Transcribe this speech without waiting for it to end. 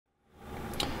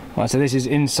Right, so this is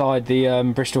inside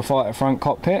the Bristol Fighter front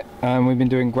cockpit, and we've been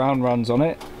doing ground runs on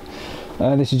it.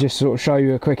 This is just to sort of show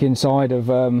you a quick inside of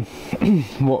what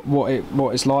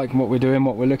it's like, and what we're doing,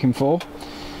 what we're looking for,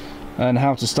 and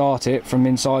how to start it from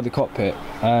inside the cockpit.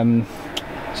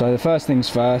 So the first things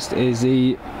first is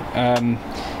the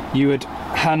you would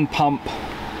hand pump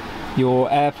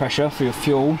your air pressure for your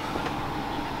fuel.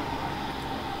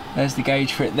 There's the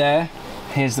gauge for it there.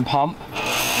 Here's the pump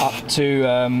up to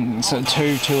so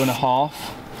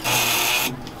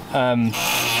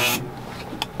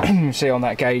 2.5. See on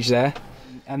that gauge there.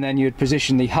 And then you'd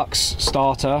position the Hux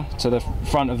starter to the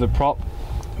front of the prop,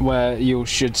 where you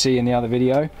should see in the other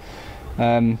video.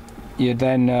 You'd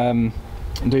then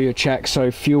do your check, so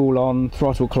fuel on,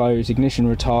 throttle closed, ignition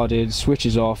retarded,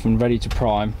 switches off and ready to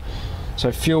prime.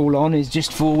 So fuel on is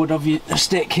just forward of your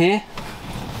stick here,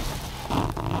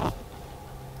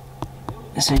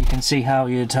 so you can see how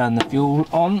you turn the fuel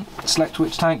on, select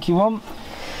which tank you want,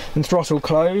 and throttle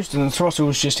closed, and the throttle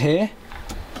is just here,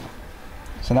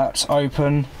 so that's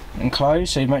open and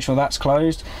closed, so you make sure that's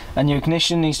closed. And your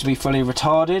ignition needs to be fully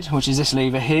retarded, which is this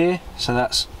lever here, so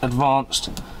that's advanced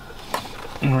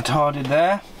and retarded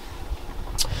there.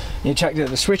 You check that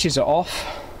the switches are off,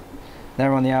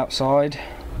 they're on the outside,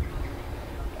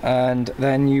 and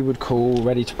then you would call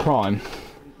ready to prime.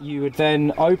 You would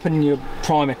then open your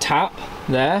primer tap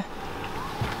there,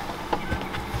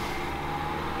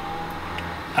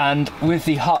 and with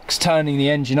the Hux turning the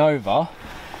engine over,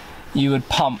 you would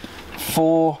pump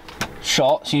 4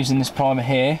 shots using this primer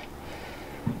here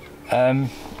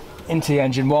into the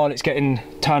engine while it's getting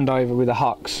turned over with the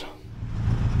Hux.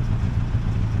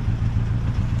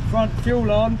 Front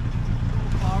fuel on,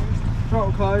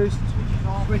 throttle closed,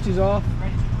 switches off,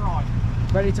 ready to prime.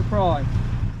 Ready to prime.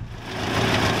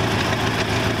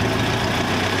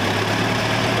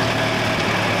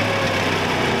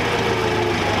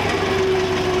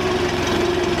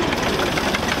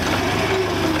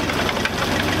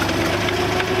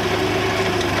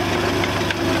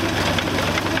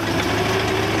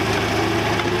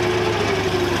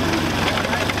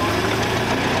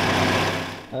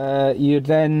 You'd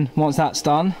then, once that's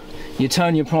done, you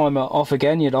turn your primer off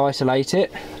again, you'd isolate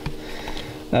it.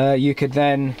 You could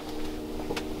then,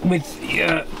 with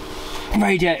your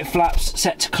radiator flaps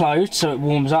set to closed so it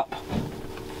warms up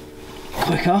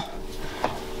quicker,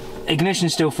 ignition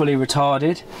still fully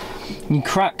retarded, you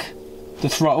crack the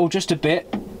throttle just a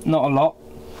bit, not a lot.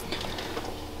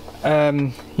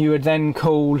 You would then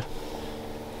call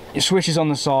your switches on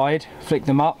the side, flick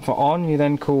them up for on, you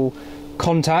then call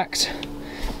contact,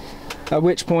 at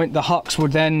which point the Hux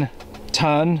would then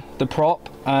turn the prop,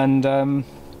 and then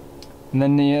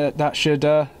that should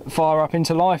fire up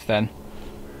into life then.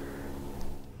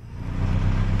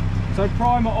 So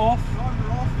primer off. Primer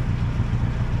off.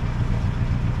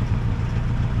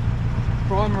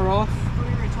 Primer off.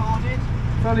 Fully retarded.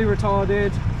 Fully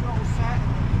retarded. Throttle set.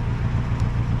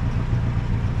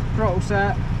 Throttle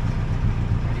set.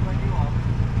 Ready when you are.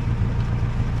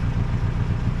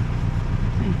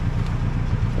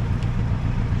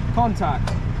 Contact.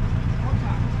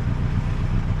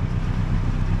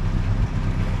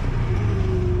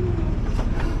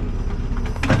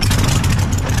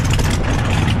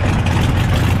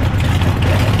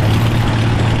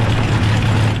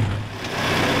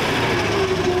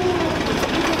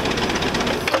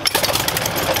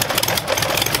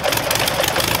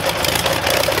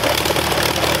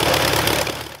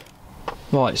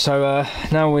 Right, so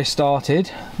now we're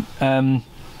started.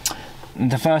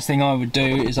 The first thing I would do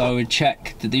is I would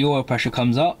check that the oil pressure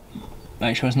comes up,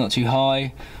 make sure it's not too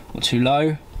high or too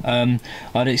low.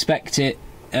 I'd expect it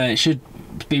should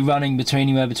be running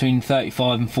anywhere between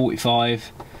 35 and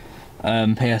 45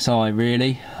 psi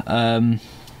really. On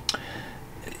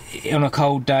a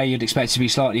cold day you'd expect it to be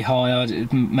slightly higher,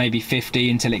 maybe 50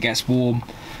 until it gets warm.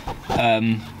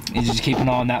 You just keep an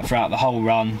eye on that throughout the whole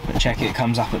run, but check it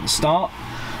comes up at the start.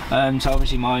 So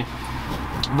obviously my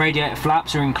radiator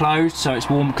flaps are enclosed, so it's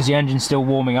warm because the engine's still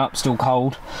warming up, still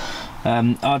cold.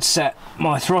 I'd set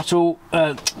my throttle,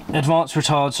 advanced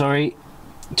retard, sorry,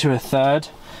 to 1/3,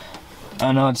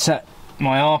 and I'd set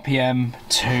my RPM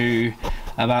to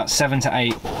about 700 to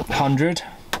 800,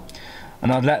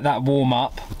 and I'd let that warm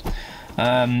up.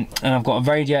 And I've got a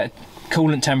radiator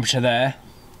coolant temperature there.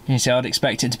 You see, I'd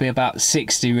expect it to be about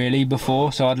 60 really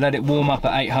before, so I'd let it warm up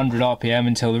at 800 RPM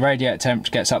until the radiator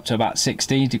temperature gets up to about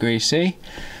 60 degrees C.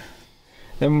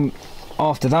 Then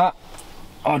after that,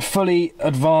 I'd fully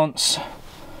advance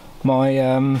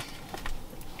my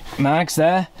mags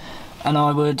there, and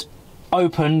I would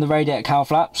open the radiator cowl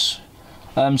flaps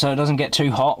so it doesn't get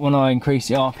too hot when I increase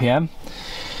the RPM.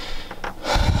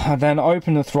 I then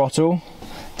open the throttle,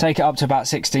 take it up to about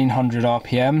 1600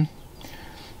 RPM,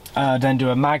 then do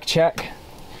a mag check,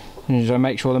 and so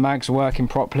make sure the mags are working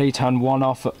properly, turn one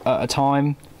off at a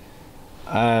time,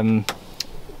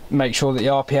 make sure that the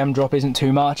RPM drop isn't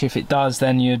too much. If it does,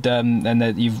 then you've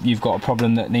got a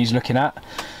problem that needs looking at.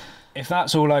 If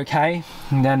that's all okay,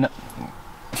 then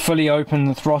fully open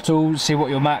the throttle, see what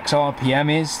your max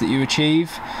RPM is that you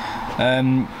achieve.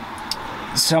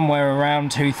 Somewhere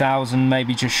around 2000,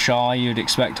 maybe just shy, you'd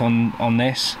expect on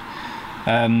this.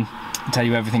 Tell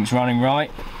you everything's running right.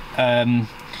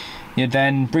 You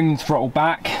then bring the throttle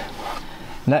back,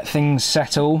 let things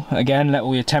settle again, let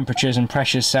all your temperatures and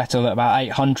pressures settle at about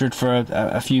 800 for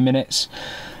a few minutes.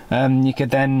 You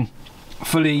could then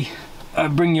fully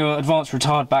bring your advanced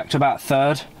retard back to about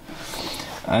third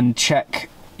and check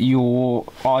your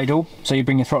idle. So you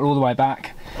bring your throttle all the way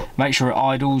back, make sure it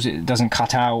idles, it doesn't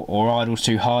cut out or idles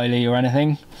too highly or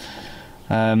anything.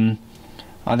 I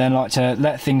then like to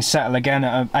let things settle again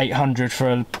at 800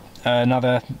 for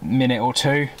another minute or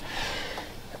two,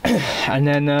 and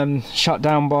then shut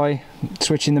down by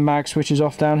switching the mag switches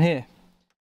off down here.